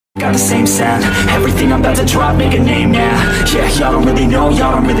Got the same sound, everything I'm about to drop, make a name now. Yeah, y'all don't really know,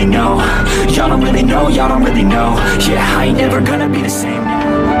 y'all don't really know. Y'all don't really know, y'all don't really know. Yeah, I ain't never gonna be the same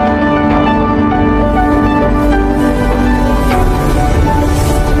now.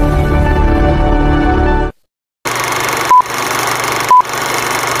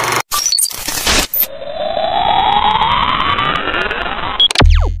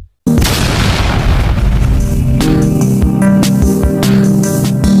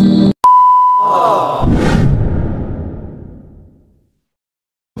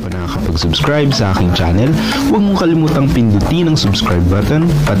 Subscribe sa aking channel, huwag mong kalimutang pindutin ang subscribe button,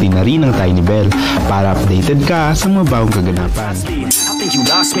 pati na rin ang tiny bell para updated ka sa mga bagong kaganapan. I think you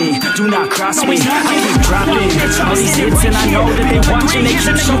lost me, do not cross me. I keep dropping all these hits and I know that they watching. They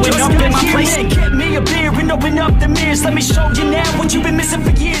keep showing up in my place. They get me a beer and open up the mirrors. Let me show you now what you've been missing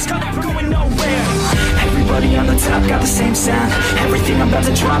for years. Cause I'm going nowhere. Everybody on the top got the same sound. Everything I'm about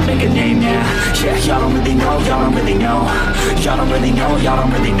to drop, make a name now. Yeah, y'all don't really know, y'all don't really know. Y'all don't really know, y'all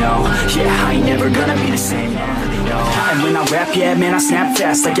don't really know. Yeah, I ain't never gonna be the same now. And when I rap, yeah, man, I snap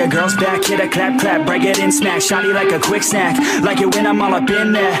fast. Like your girl's back, hit a clap, clap, break it in, smack. Shawty like a quick snack, like it when I'm all up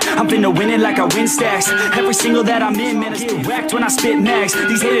in there. I'm finna win it like I win stacks. Every single that I'm in, man, I get whacked when I spit max.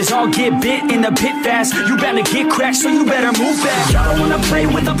 These haters all get bit in the pit fast. You better get cracked, so you better move back. Y'all don't wanna play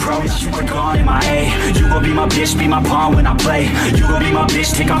with the pros, you are gone in my A. You gon' be my bitch, be my pawn when I play. You gon' be my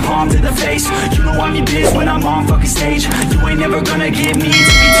bitch, take my palm to the face. You know I'm your biz when I'm on fucking stage. You ain't never gonna get me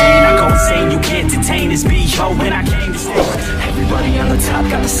to be tamed. I go insane, you can't detain this beat, yo, when I came to stay. Everybody on the top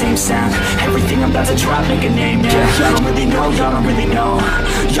got the same sound. Everything I'm about to drop, make a name now. Yeah, y'all don't really know, y'all don't really know.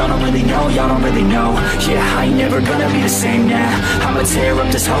 Y'all don't really know, y'all don't really know. Yeah, I ain't never gonna be the same now. I'ma tear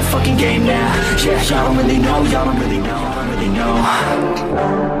up this whole fucking game now. Yeah, y'all don't really know, y'all don't really know, y'all don't really know.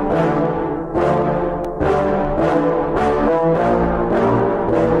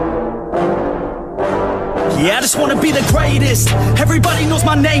 Yeah, I just wanna be the greatest. Everybody knows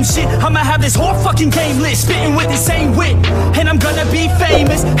my name, shit. I'ma have this whole fucking game list, spitting with the same wit, and I'm gonna be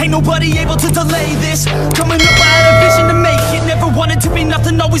famous. Ain't nobody able to delay this. Coming up, I had a vision to make it. Never wanted to be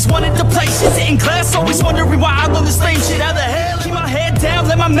nothing, always wanted to play shit. Sitting class, always wondering why I love this lame shit. How the hell? Keep my head down,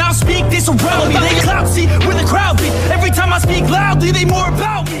 let my mouth speak. This around me, they clout see where the crowd be. Every time I speak loudly, they more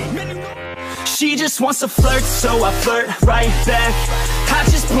about me. She just wants to flirt, so I flirt right back. I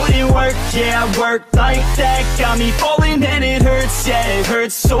just put in work, yeah, I work like that. Got me falling and it hurts, yeah, it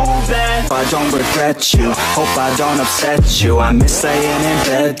hurts so bad. I don't regret you, hope I don't upset you. I miss laying in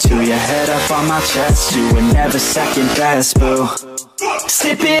bed too, your head up on my chest. You were never second best, boo.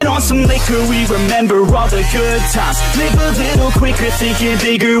 Sipping on some liquor, we remember all the good times. Live a little quicker, thinking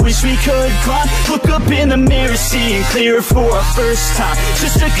bigger, wish we could climb. Look up in the mirror, seeing clearer for a first time.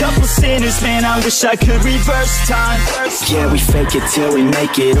 Just a couple sinners, man, I wish I could reverse time. Yeah, we fake it till we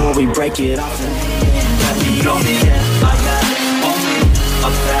make it, or we break it off and let me on me, yeah, I got only a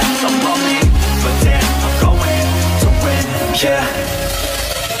path, I'm lonely, but damn, I'm going to win, yeah.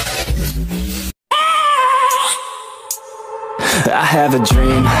 I have a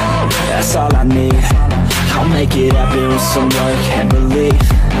dream, that's all I need. I'll make it happen with some work and belief.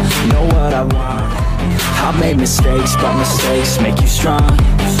 Know what I want. I've made mistakes, but mistakes make you strong.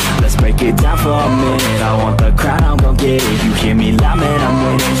 Let's break it down for a minute. I want the crown, I'm gon' get it. You hear me loud, man, I'm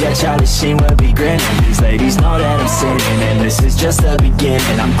winning. Yeah, Charlie Sheen will be grinning. These ladies know that I'm sinning, and this is just the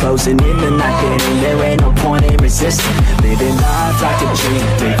beginning. I'm closing in the night inning. There ain't no point in resisting. Living life like a dream,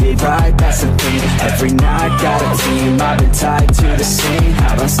 live it right, that's the thing. Every night got a team, I've been tied to the scene.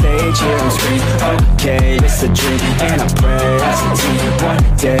 Out on stage, here I'm scream. Okay, it's a dream, and I pray as a team. One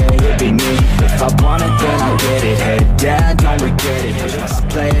day it'll be me. If I want it, then I'll get it. Head down, don't regret it. If I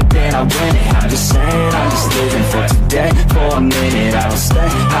play it, then I win it. I'm just saying, I'm just living for today. For a minute, I don't stay,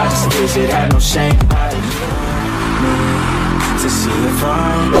 I just visit, have no shame. I need to see if I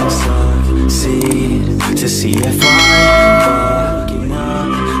succeed, to see if I'm looking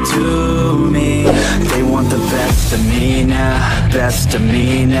up to me. They want the best of me now, best of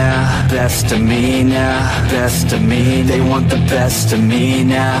me now, best of me now, best of me. They want the best of me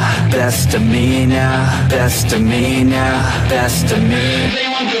now, best of me now, best of me now, best of me. They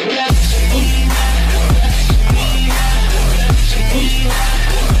want the best of me.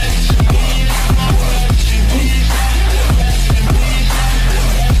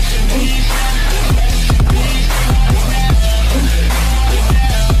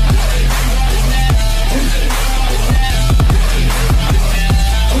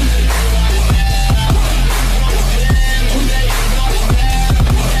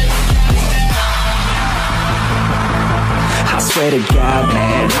 Swear to God,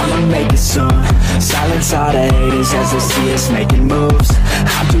 man, I'ma make it soon. Silence all the haters as they see us making moves.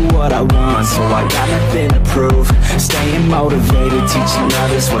 I'll do what I want, so I got nothing to prove. Staying motivated, teaching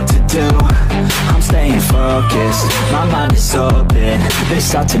others what to do. I'm staying focused, my mind is open. They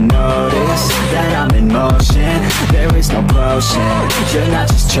start to notice that I'm in motion. There is no potion, you're not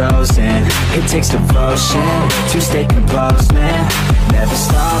just chosen. It takes devotion to stay composed, man. Never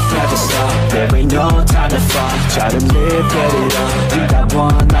stop, there ain't no time to fall. Try to live, get it on. You got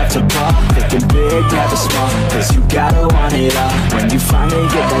one life to ball. Thinking big, never small, cause you gotta want it all. When you finally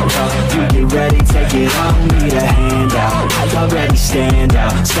get that call, you get ready, take it on. Need a hand out, I already stand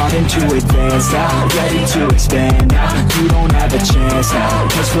out. Starting to advance now, ready to expand now. You don't have a chance now,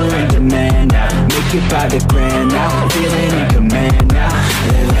 cause we're in demand now. Make it by the grand now, feeling in command now.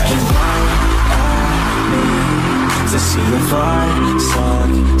 They're looking right at me to see if I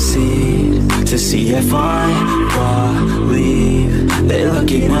succeed, to see if I believe. They're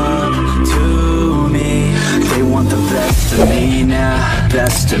looking up to me. They want the best of me now,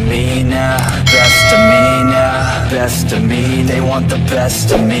 best of me now, best of me now, best of me. They want the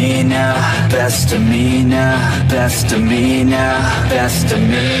best of me now, best of me now, best of me now, best of me.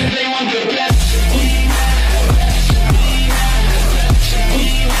 They want the best of me.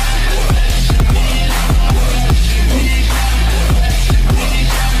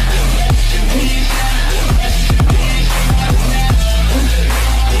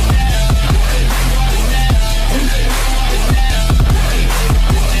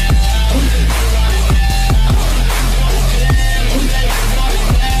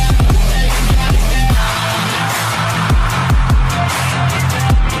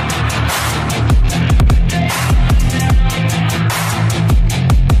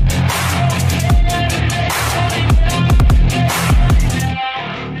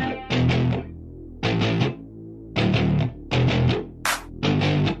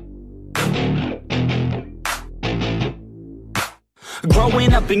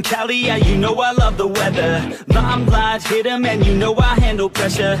 Growing up in Cali, yeah, you know I love the weather. Limelight hit 'em and you know I handle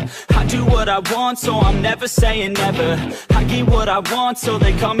pressure. I do what I want, so I'm never saying never. I get what I want, so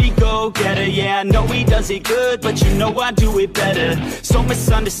they call me go-getter. Yeah, I know he does it good, but you know I do it better. So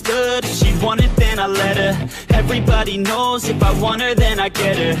misunderstood, if she wanted then I let her. Everybody knows if I want her then I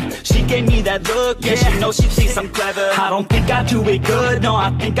get her. She gave me that look, yeah, she knows she thinks I'm clever. I don't think I do it good, no, I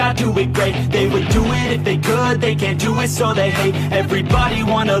think I do it great. They would do it if they could, they can't do it so they hate. Everybody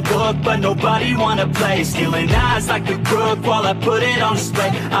wanna look, but nobody wanna play. Stealing eyes like a crook while I put it on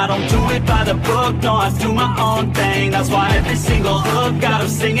display. I don't do it by the book, no, I do my own thing. That's why every single hook got them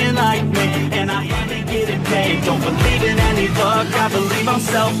singing like me. And I ain't getting paid, don't believe in any luck, I believe I'm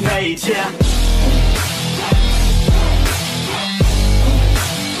self-made, yeah.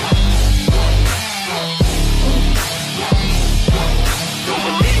 Don't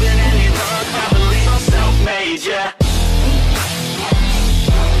believe in any luck, I believe I'm self-made, yeah.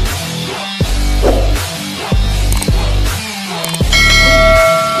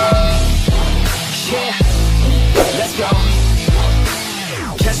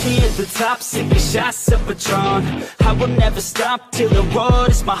 Catch me at the top, sipping shots of Patron. I will never stop till the road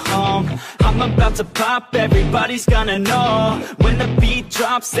is my home. I'm about to pop, everybody's gonna know. When the beat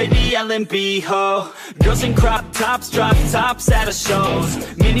drops, they be yelling B-ho. Girls in crop tops, drop tops at our shows.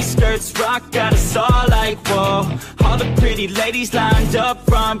 Mini skirts rock, got us all like whoa. All the pretty ladies lined up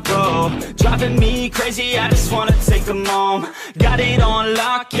front row. Driving me crazy, I just wanna take them home. Got it on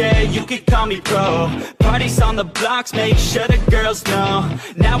lock, yeah, you could call me pro. Parties on the blocks, make sure the girls know.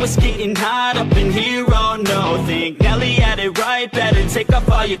 Now it's getting hot up in here, oh no. Think Nelly had it right, better take off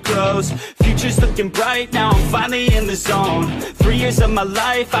all your clothes. Future's looking bright, now I'm finally in the zone. 3 years of my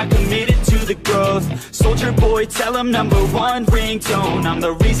life, I committed to the growth. Soldier boy, tell him #1 ringtone. I'm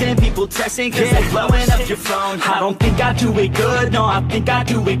the reason people texting, cause they're blowing up your phone. I don't think I do it good, no, I think I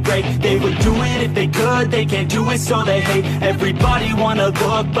do it great. They would do it if they could, they can't do it so they hate. Everybody wanna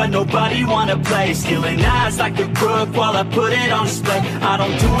look, but nobody wanna play. Stealing eyes like a crook while I put it on display. I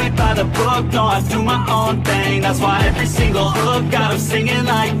don't do it by the book, no, I do my own thing. That's why every single hook got them singing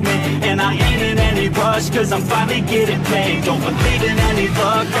like me. And I ain't in any rush, cause I'm finally getting paid. Don't believe in any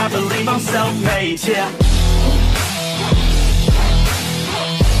luck, I believe I'm self-made, yeah.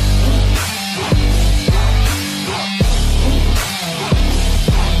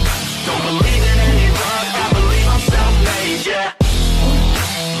 Don't believe in any luck, I believe I'm self-made, yeah.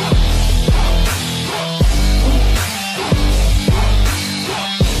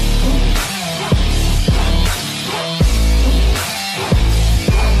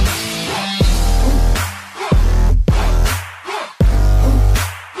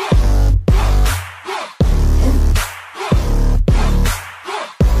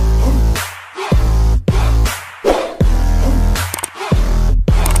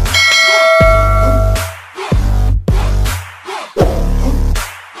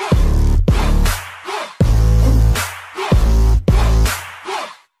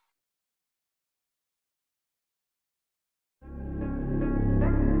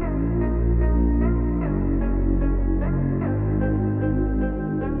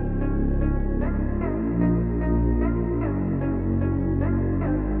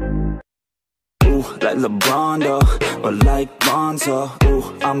 like LeBron, though, or like Lonzo. Ooh,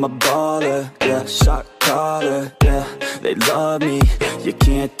 I'm a baller, yeah, shot caller, yeah. They love me, you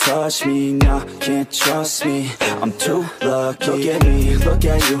can't touch me, nah, can't trust me. I'm too lucky. Look at me, look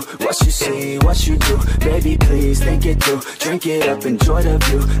at you, what you see, what you do. Baby, please think it through, drink it up, enjoy the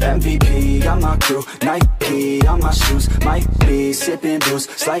view. MVP on my crew, Nike on my shoes. Might be sipping booze,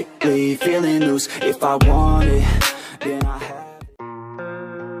 slightly feeling loose. If I want it, then I have.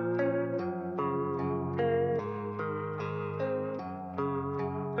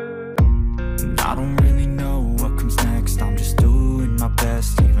 I don't really know what comes next. I'm just doing my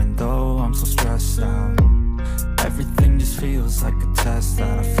best, even though I'm so stressed out. Everything just feels like a test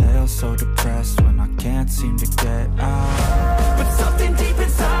that I fail, so depressed when I can't seem to get out. But something deep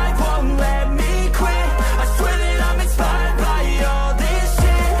inside won't let me quit. I swear that I'm inspired by all this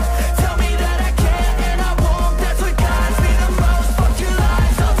shit. Tell me that I can't and I won't. That's what guides me the most. Fuck your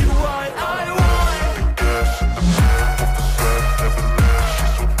lies, I'll do what I want.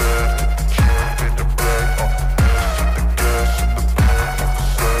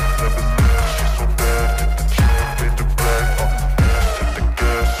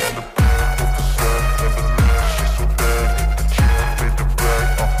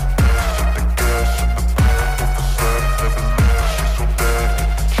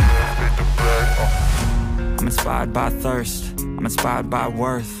 Inspired by thirst, I'm inspired by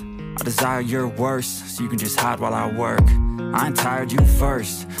worth. I desire your worst, so you can just hide while I work. I ain't tired, you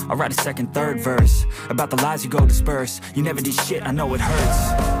first. I'll write a second, third verse about the lies you go disperse. You never did shit, I know it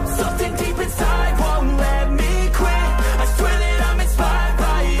hurts. Something deep inside won't let